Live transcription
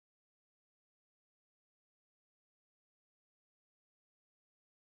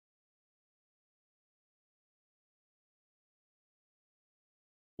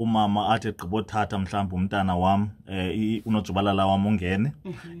umama athi egqibothatha mhlawumbe umntana wam unojubalala wam ungene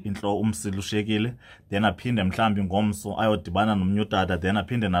inhlo umsila ushekile, then aphinde mhlawumbe ngomso ayodibana nomnye utata, then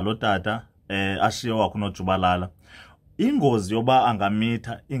aphinde nalo tata ashiye wakhe unojubalala. Ingozi yoba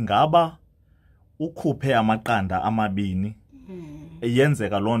angamitha ingaba ukhuphe amaqanda amabini,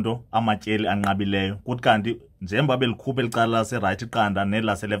 yenzeka loo nto amatyeli anqabileyo, kuthi kanti njengoba belikhupha elicala laserayithi iqanda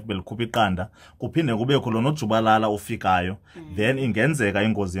nelaseleft belikhupha iqanda, kuphinde kubekho lona ujubalala ufikayo, then ingenzeka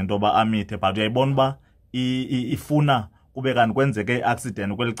ingozi yento yoba amithe. But uyayibona uba ifuna kube kanti kwenzeke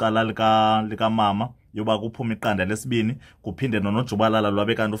i-accident kweli cala likamama yoba kuphuma iqanda lesibini, kuphinde nonojubalala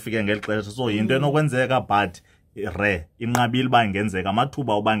lwabe kanti ufike ngeli xesha. So yinto enokwenzeka but inqabile uba ingenzeka,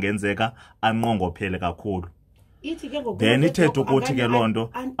 amathuba uba ingenzeka anqongophele kakhulu. Then ithethe ukuthi ke loo nto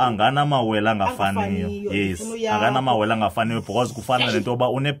anganamawele angafaniyo. Yes, anganamawele angafaniyo because kufana nento yoba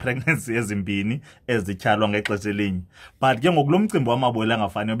une-pregnancy ezimbini ezityalwa ngexesha elinye. But ke ngoku lo mcimbi wamawele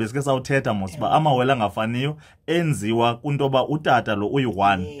angafaniyo besike sawuthetha mos uba amawele angafaniyo enziwa kunto yoba utata lo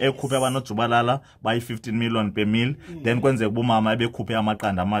uyi-1 ekhuphe abanojubalala bayi-15 million per mil, then kwenzeka uba umama ebekhuphe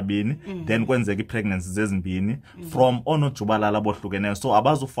amaqanda amabini, then kwenzeka ii-pregnancies ezimbini from onojubalala bohlukeneyo. So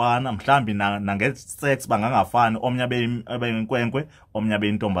abazufana, mhlawumbi nange-sex bangangafani, omnye abeyinkwenkwe omnye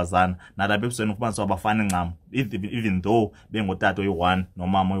abeyintombazana, nalapha ebusweni ufumanisa abafani ncam even though bengutata oyi-1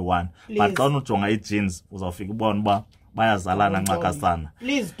 nomama oyi-1. But xa unojonga ii-genes uzawufika ubona uba bayazalana nxakasana.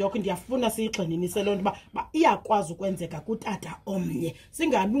 Please doc, ndiyafuna siyigxininise loo nto uba iyakwazi ukwenzeka kutata omnye,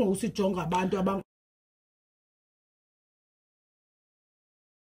 singabi ngokusijonga abantu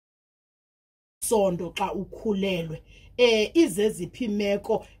sondo xa ukhulelwe. Izeziphi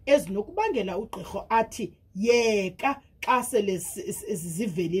imeko ezinokubangela ugqirha athi yeka xa sele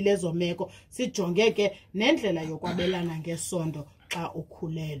zivelile ezo meko? Sijonge ke nendlela yokwabelana ngesondo xa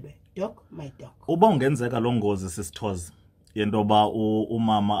ukhulelwe. Doc, my doc. Uba ungenzeka loo ngozi sisithozi yentoba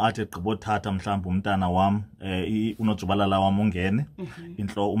umama athi egqibothatha mhlawumbe umntana wam unojubalala wam ungene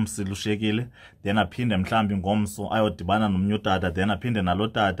inhlo umsila ushekile, then aphinde mhlawumbe ngomso ayodibana nomnye utata, then aphinde nalo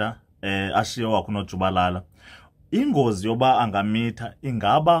tata ashiye wakhe unojubalala. Ingozi yoba angamitha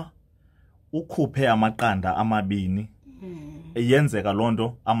ingaba ukhuphe amaqanda amabini, yenzeka loo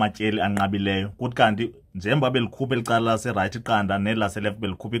nto amatyeli anqabileyo, kuthi kanti njengoba belikhupha elicala laserayithi iqanda nelaseleft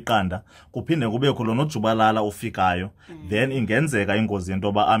belikhupha iqanda, kuphinde kubekho lona ujubalala ufikayo, then ingenzeka ingozi yento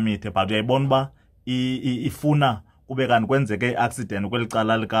yoba amithe. But uyayibona uba ifuna kube kanti kwenzeke i-accident kweli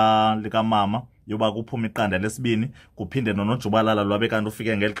cala likamama yoba kuphuma iqanda lesibini, kuphinde nonojubalala lwabe kanti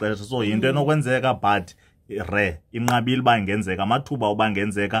ufike ngeli xesha. So yinto enokwenzeka but inqabile uba ingenzeka, amathuba uba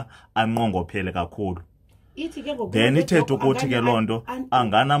ingenzeka anqongophele kakhulu. Then ithethe ukuthi ke loo nto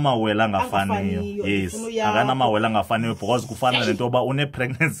anganamawele angafaniyo. Yes, anganamawele angafaniyo because kufana nento yoba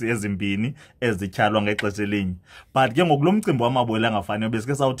une-pregnancy ezimbini ezityalwa ngexesha elinye. But ke ngoku lo mcimbi wamawele angafaniyo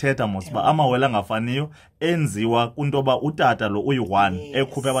besike sawuthetha mos uba amawele angafaniyo enziwa kunto yoba utata lo uyi-1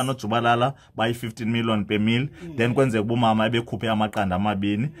 ekhuphe abanojubalala bayi-15 million per mil, then kwenzeka uba umama ebekhuphe amaqanda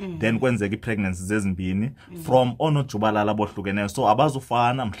amabini, then kwenzeka ii-pregnancies ezimbini from onojubalala bohlukeneyo. So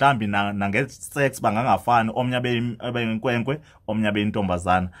abazufana, mhlawumbi nange-sex bangangafani, omnye abeyinkwenkwe omnye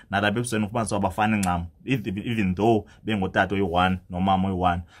abeyintombazana, nalapha ebusweni ufumanisa abafani ncam even though bengutata oyi-1 nomama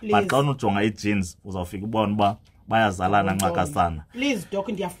oyi-1. But xa unojonga ii-genes uzawufika ubona uba bayazalana nxakasana. Please doc,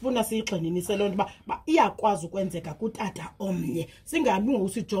 ndiyafuna siyigxininise loo nto uba iyakwazi ukwenzeka kutata omnye, singabi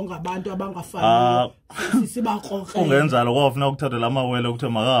ngokusijonga abantu abangafaniyo sibakrokrele. Kungenjalo kwafuna ukuthatha la mawele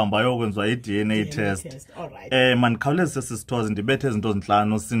ukuthiwa makahamba ayokwenziwa i-DNA test. Mandikhawulezise sisithozi ndibethe izinto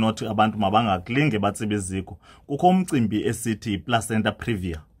ezintlanu sinothi abantu mabangakulinge batsibe iziko. Kukho umcimbi esithi placenta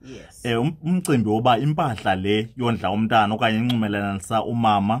previa. Umcimbi woba impahla le yondla umntana okanye inxumelanisa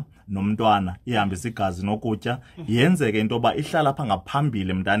umama nomntwana ihambisa igazi nokutya, yenzeke into yoba ihlala apha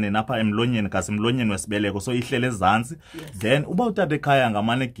ngaphambili emntaneni, apha emlonyeni ngasemlonyeni wesibeleko, so ihlele ezantsi. Then uba utata ekhaya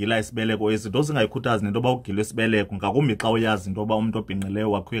ngamane egila isibeleko esi, nto singayikhuthazi nento yoba ugile isibeleko, ngakumbi xa uyazi into yoba umuntu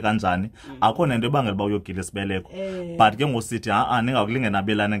obhinqileyo wakhiwe kanjani, akho nento ebangela uba uyogila isibeleko. But ke ngosithi ningakulinge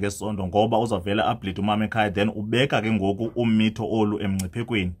nabelane ngesondo ngoba uzawuvela ablide umama ekhaya, then ubeka ke ngoku umitho olu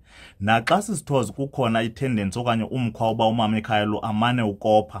emngciphekweni. Naxa sisithozi kukhona i-tendency okanye umkhwa uba umama ekhaya lo amane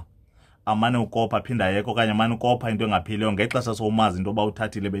ukopha aphinda yeko okanye amane ukopha into engaphiliyo ngexesha sowumazi into yoba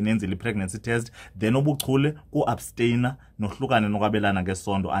uthathile benenzile i-pregnancy test, then ubuchule ku-abstainer nohlukane nokwabelana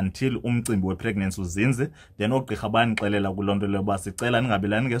ngesondo until umcimbi we-pregnancy uzinze. Then oogqirha banixelela kuloo nto leyo uba sicela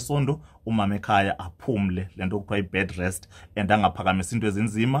ningabelani ngesondo, umama ekhaya aphumle, le nto kuthiwa i-bed rest, and angaphakamisa into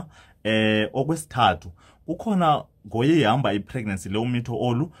ezinzima. Okwesithathu kukhona ngoye ihamba ipregnancy le umitho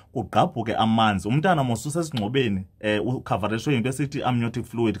olu kugqabhuke amanzi umntana mosusesingxobeni ucovereshwe into esithi amniotic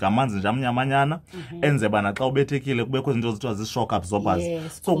fluid ngamanzi nje amnyamanyana enze bana xa ubethekile kubekho izinto ezithiwa zi-shock absorbers.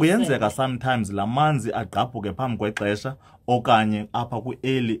 So kuyenzeka sometimes la manzi agqabhuke phambi kwexesha okanye apha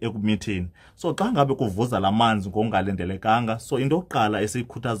ku-early ekumitheni. So xa ngabe kuvuza la manzi ngokungalindelekanga, so into yokuqala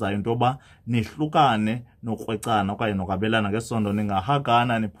esiyikhuthazayo into yoba nihlukane nokrwecana okanye nokwabelana ngesondo,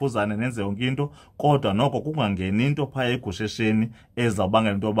 ningahagana niphuzane nenze yonke into, kodwa noko kungangeni into phaya egushesheni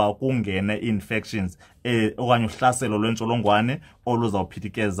ezawubangela into yoba kungene ii-infections okanye uhlaselo lwentsholongwane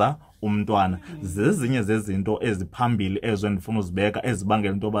oluzawuphithikeza umntwana. Zezinye zezinto eziphambili ezo endifuna uzibeka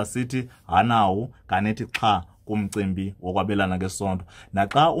ezibangela into yoba sithi hanawu nganethi xha kumcimbi wokwabelana ngesondo.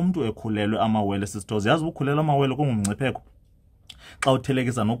 Naxa umntu ekhulelwe amawele sisithozi, yazi ukhulelwa amawele kungumngcipheko xa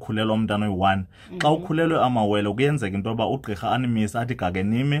uthelekisa nokukhulelwa umntana oyi-1. Xa ukhulelwe amawele kuyenzeka into yoba ugqirha animise athi gake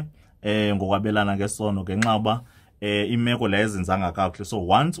nime ngokwabelana ngesondo ngenxa yoba imeko leyo ezinzanga kakuhle. So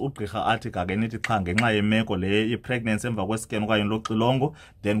once ugqirha athi gake nithi xa ngenxa yemeko le i-pregnancy emva kwescan okanye loxilongo,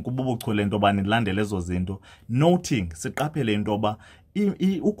 then kububuchule into yoba nilandele ezo zinto, noting siqaphele into yoba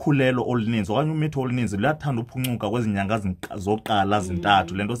ukhulelo oluninzi okanye umitho oluninzi luyathanda uphuncuka kwezi nyanga zoqala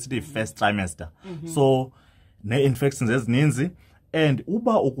zintathu, lento sithi first trimester. So ne-infections ezininzi, and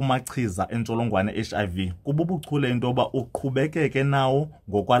uba ukumachiza entsholongwane HIV kububuchule into yoba uqhubekeke nawo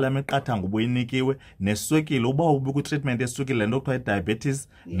ngokwala miqathango ubuyinikiwe. Neswekile uba ubukwi-treatment yeswekile lento kuthiwa i-diabetes,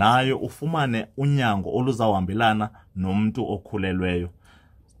 nayo ufumane unyango oluzawuhambelana nomntu okhulelweyo.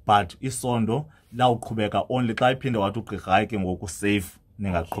 But isondo lawuqhubeka only xa iphinde wathi ugqirha hayi ke ngoku safe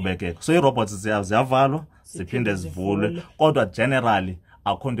ningaqhubekeka. So ii-robots ziyavalwa ziphinde zivulwe, kodwa generally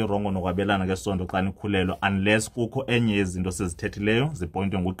akho nto irongo nokwabelana ngesondo xa nikhulelwa unless kukho enye yezinto sizithethileyo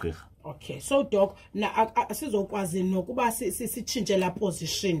zipointwe ngugqirha. Okay, so doc, sizokwazi nokuba sitshintshe la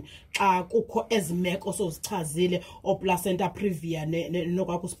position xa kukho ezimeko sozichazile oplacenta previa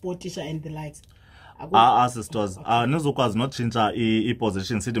nokwakusportisha and the likes. Sisters, nizokwazi notshintsha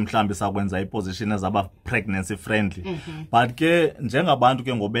i-position sithi mhlawumbi sakwenza i-position ezaba pregnancy friendly. But ke njengabantu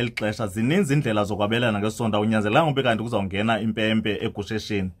ke ngobeli xesha zininzi indlela zokwabelana ngesondo, unyanzelanga ube kanti kuzawungena impempe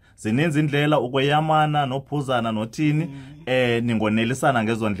egushesheni. Zininzi indlela ukweyamana nophuzana nothini ningonelisana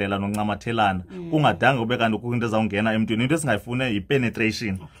ngezo ndlela noncamathelana, kungadanga ube kanti kukho into ezawungena emntwini. Into esingayifune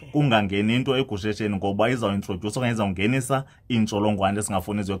yi-penetration, kungangeni into egushesheni ngoba izawuintroduce okanye izawungenisa iintsholongwane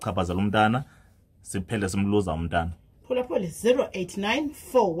esingafuni ziyochaphazela umntana siphele simluza umntana. Phulaphuli 089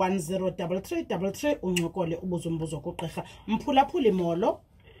 410 3333 uncokole ubuzo umbuzo kugqirha Mphulaphuli Molo.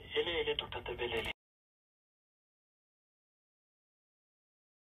 Helele Dr. Tebelele.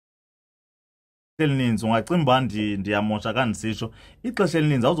 Elininzi ungacimba ndiyamosha kandisitsho ixesha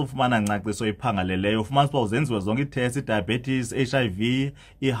elininzi awuzufumana ncaciso iphangaleleyo. Ufumanisa uba uzenziwe zonke ii-tests, i-diabetes, HIV,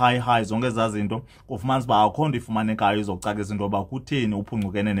 i-high zonke ezaa zinto, ufumanisa uba akho nto ifumanekayo izocacisa into yoba kutheni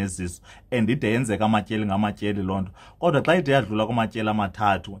uphungukene neziso, and ide yenzeka amatyeli ngamatyeli loo nto. Kodwa xa ide yadlula kumatyeli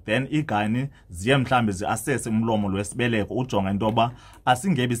amathathu, then iigani ziye mhlawumbi zi-asese umlomo lwesibeleko ujonga into yoba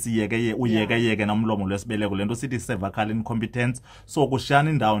asingebi uyekeyeke namlomo lwesibeleko, le nto sithi cervical incompetence. So kushiyana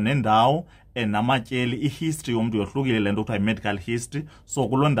indawo nendawo namatyeli, i-history yomntu yohlukile, le nto kuthiwa i-medical history. So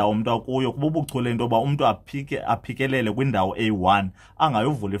kuloo ndawo umntu akuyo kububuchule into yoba umntu aphikelele kwindawo eyi-1,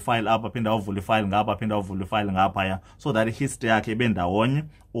 angayovula ifayile apha aphinde ayovula ifayile ngapha aphinde ayovula ifayile ngaphaya, so that i-history yakhe ibe ndawonye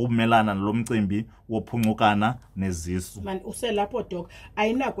ukumelana nalo mcimbi wophuncukana nezisu. Man uselapho doc,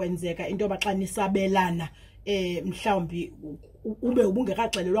 ayinakwenzeka into yoba xa nisabelana mhlawumbi ube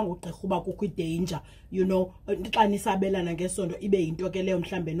ubungekaxelelwa ngugqirha uba kukho i-danger, you know, xa nisabelana ngesondo ibe yinto ke leyo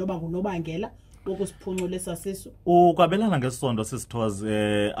mhlawumbe noba ngunobangela wokusiphuncula esasiso. Ukwabelana ngesondo sisithozi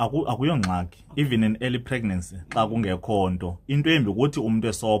akuyongxaki even in early pregnancy xa kungekho nto. Into embi ukuthi umuntu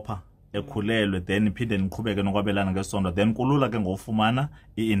esopha ekhulelwe then iphinde niqhubeke nokwabelana ngesondo, then kulula ke ngofumana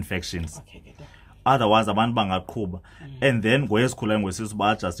ii-infections. Okay, Otherwise abantu bangaqhuba and then ngoyesikhulayo ngwesisu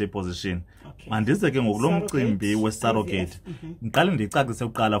ba-adjust i-position. Mandize ke ngoku lo mcimbi we-surrogate ngiqale ndiyicacise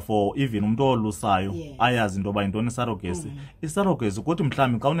kuqala for even umuntu olusayo ayazi into yoba yintoni i-surrogacy. I-surrogacy ukuthi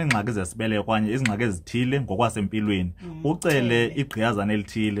mhlawumbi xa uneengxaki zesibeleko okanye izingxaki ezithile ngokwasempilweni ucele igqiyazana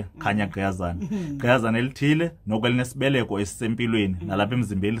elithile, khanya gqiyazana elithile nokwelinesibeleko esisempilweni nalapha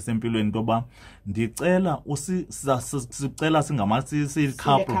emzimbeni lisempilweni into yoba ndicela sicela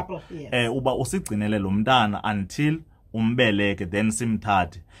siyicouple uba usigcinele lo mntana until umbeleke then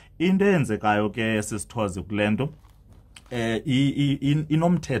simthathe. Into eyenzekayo ke sisithozi kule nto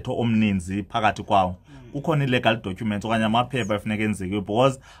inomthetho omninzi phakathi kwawo. Kukhona i-legal documents okanye amaphepha efuneka enziwe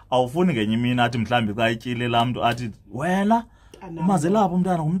because awufuni ngenye imini athi mhlawumbi xa ityile laa mntu athi wena umazelapho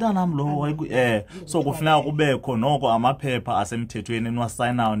umntana lo so kufuneka kubekho noko amaphepha asemthethweni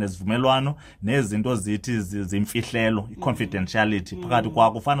enwasayinayo nezivumelwano nezinto zithi zimfihlelo confidentiality phakathi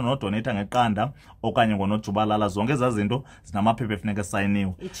kwakho ufana nodonata ngeqanda okanye ngonojubalala zonke ezazinto zinamaphepha efuneka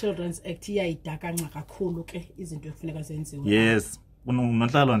esayiniwe. I-Children's Act iyayidaka kakhulu ke izinto ekufuneka zenziwe. Yes,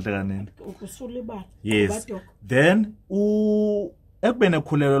 unonhlalo nhle kanene. Usulibala. Yes. Then ekubene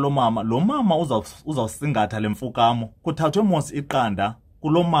ekhulelwe lo mama uzawusingatha lemfukamo kuthathwe mos iqanda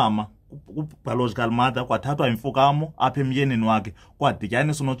kulo mama biological mother kwathathwa imfukamo apha emyenini wakhe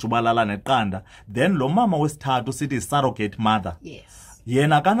kwadityaniswa nojubalala neqanda, then lo mama wesithathu sithi surrogate mother. Yes.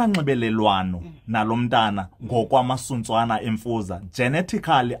 Yena kananxibelelwano nalo mntana ngokwamasuntswana emfuza,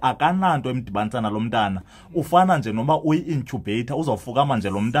 genetically akananto emdibanisa nalo mntana. Ufana nje noba uyi-incubator uzawufukama nje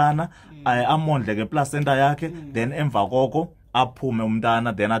lo mntana amondle ngeplacenta yakhe then emva koko aphume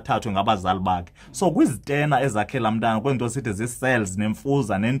umntana then athathwe ngabazali bakhe. So kwizitena ezakhela mntana kwento sithi zi-cells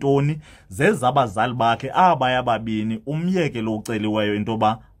nemfuza nentoni zezabazali bakhe abaya babini umyeke lo uceliweyo into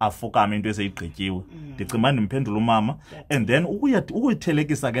ba afukame into eseyigqityiwe. Ndicimba ndimphendula umama and then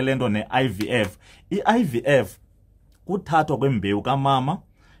ukuyithelekisa ke lento ne-IVF. I-IVF kuthathwa kwembewu kamama,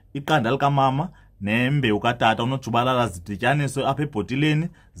 iqanda likamama nembewu katata unojubalala zidityaniswe apha ebhotileni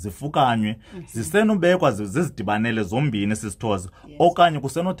zifukanywe zisenobekwa zizidibanele zombini sisithoza okanye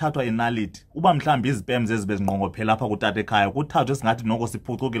kusenothathwa inaliti uba mhlawumbi izipem zezibe zinqongophela apha kutata ekhaya kuthathwe singathi noko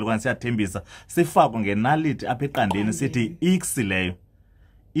siphucukile okanye siyathembisa sifakwe ngenaliti apha eqandeni sithi iksi leyo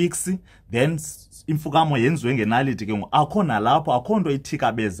iksi then imfukamo yenziwe ngenaliti ke akho nalapho akho nto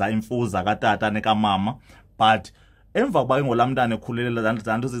ithikabeza imfuza katata nekamama but emva kuba ngolamntana ekhulelele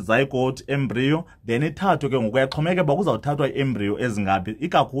zanto zygote embryo then ithathwe ke ngokuyaxhomeke ba kuzawuthathwa i-embryo ezingaphi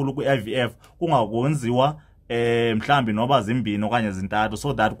ikakhulu kwi-IVF kungakwenziwa mhlambi noba zimbini okanye zintathu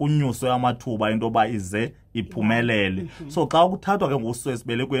so that kunyuswe amathuba into ba ize iphumelele. So xa kuthathwa ke ngokusiwe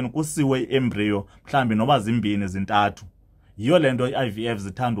esibelekweni kusiwe i-embryo mhlambi noba zimbini zintathu. Yiyo lento i-IVF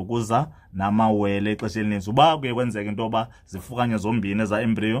zithanda ukuza namawele exesha elininzi uba kuye kwenzeka into yoba zifukanye zombini eza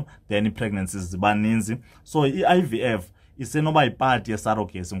embryo then i-pregnancies ziba ninzi. So i-IVF isenoba yipati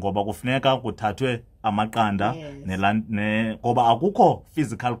ye-surrogacy ngoba kufuneka kuthathwe amaqanda ngoba akukho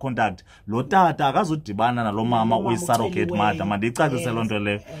physical contact. Lo tata akazudibana nalo mama uyi-surrogate mother. Mandiyicacise loo nto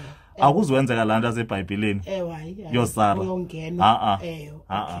leyo. Akuziwenzeka laa nto asebhayibhileni yosara.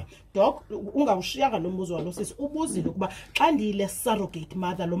 Doc, ungawushiyanga lo mbuzo walo sisi ubuzile ukuba xa ndiyile surrogate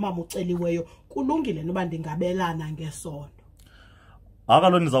mother lo mama uceliweyo kulungile noba ndingabelana ngesondo.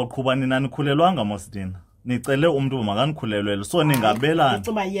 Akalo nizawuqhuba nina nikhulelwanga mosdina nicele umntu makanikhulelwele so ningabelana.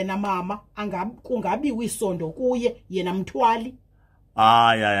 Ndicinga yena mama kungabiwa isondo kuye yena mthwali.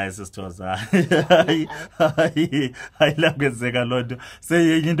 Hayi sisithoza hayilakwenzeka loo nto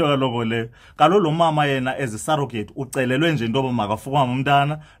seyenye into kaloko leyo. Kaloku lo mama yena as surrogate ucelelwe nje into yoba makafukame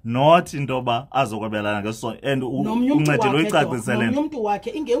umntana not into yoba azokwabelana ngesondo and uncedelo uyicacisele nomntu wakhe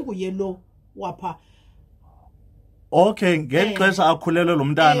ingenguye lo wapha. Okay, ngexesha akhulelwe lo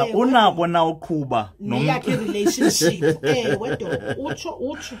mntana unako na uqhuba yakhe relationship wedo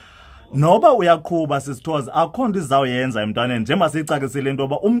utsho noba uyaqhuba sisithoza akho nto izawuyenza emntwaneni njengoba siyicacisile into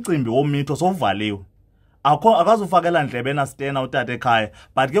yoba umcimbi womitho sowuvaliwe. Akazufakela ndlebe nasitena utata ekhaya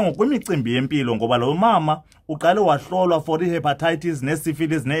but ke ngokwimicimbi yempilo ngoba lo mama uqale wahlolwa for i-hepatitis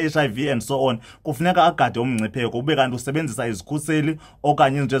ne-syphilis ne-HIV and so on kufuneka agade umngcipheko ube kanti usebenzisa izikhuseli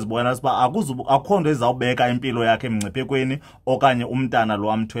okanye izinto ezibonakala uba akho nto ezawubeka impilo yakhe emngciphekweni okanye umntana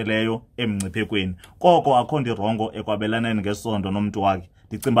lo amthweleyo emngciphekweni. Koko akho nto irongo ekwabelaneni ngesondo nomntu wakhe.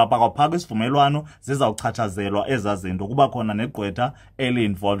 Ndicimba phakaphaka isivumelwano zizawuchatshazelwa ezazinto kuba khona negqwetha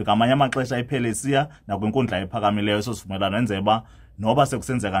eli-involved ngamanye amaxesha iphele isiya nakwinkundla ephakamileyo eso sivumelwano enzeba noba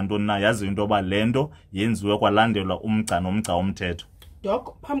sekusenzeka ntoni na yaziwe into yoba le nto yenziwe kwalandelwa umgca nomgca womthetho.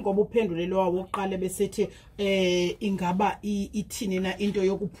 Doc, phambi koba uphendulelo wawo wokuqala besithi ingaba ithini na into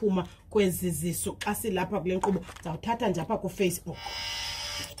yokuphuma kweziziso xa silapha kule nkqubo zawuthatha nje apha kuFacebook.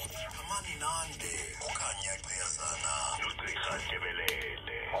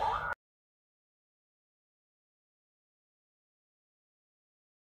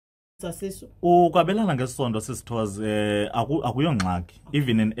 Ukwabelana ngesondo sisithoze akuyongxaki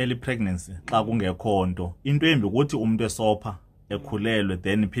even in early pregnancy xa kungekho nto. Into embi ukuthi umuntu esopha ekhulelwe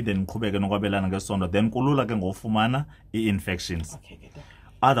then iphinde niqhubeke nokwabelana ngesondo then kulula ke ngofumana i-infections.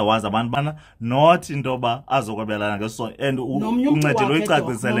 Otherwise abantu bana not into yoba azokwabelana ngesondo and uncedelo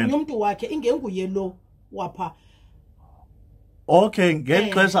uyicacisele nomntu wakhe ingenguye lo wapha. Okay,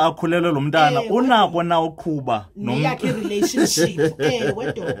 ngexesha akhulelwe lo mntana unako na uqhuba yakhe relationship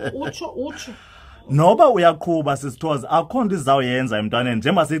wedo utsho noba uyaqhuba sisithoza akho nto izawuyenza emntwaneni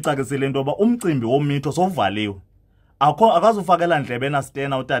njengoba siyicacisile into yoba umcimbi womitho sowuvaliwe. akazufakela ndlebe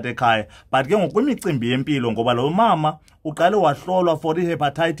nasitena utata ekhaya. But ke ngokwimicimbi yempilo ngoba lo mama uqale wahlolwa for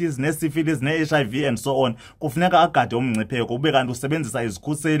i-hepatitis ne-syphilis ne-HIV and so on, kufuneka agade umngcipheko ube kanti usebenzisa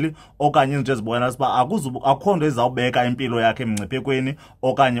izikhuseli okanye izinto ezibonakala uba akukho nto ezawubeka impilo yakhe emngciphekweni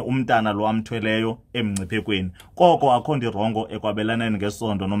okanye umntana lo amthweleyo emngciphekweni. Koko akho nto irongo ekwabelaneni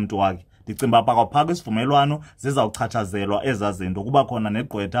ngesondo nomntu wakhe. Ndicinga uba kwaphaka isivumelwano zizawuchatshazelwa ezaa zinto, kuba khona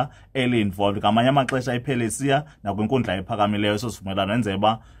negqwetha eli-involved. Ngamanye amaxesha iphele isiya nakwinkundla ephakamileyo eso sivumelwano, enzela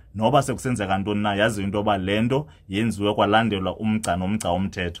uba noba sekusenzeka ntoni na yaziwe into yoba le nto yenziwe kwalandelwa umgca nomgca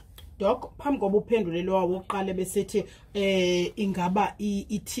womthetho. Dok, phambi koba uphendulelo wawo wokuqala besithi ingaba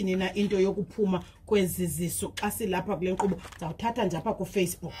ithini na into yokuphuma kwezi zisu xa silapha kule nkqubo, ndizawuthatha nje apha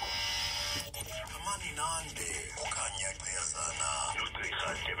kuFacebook. Amanina nde okanye axezana.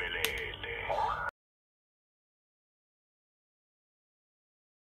 Ugqirha Ndebele.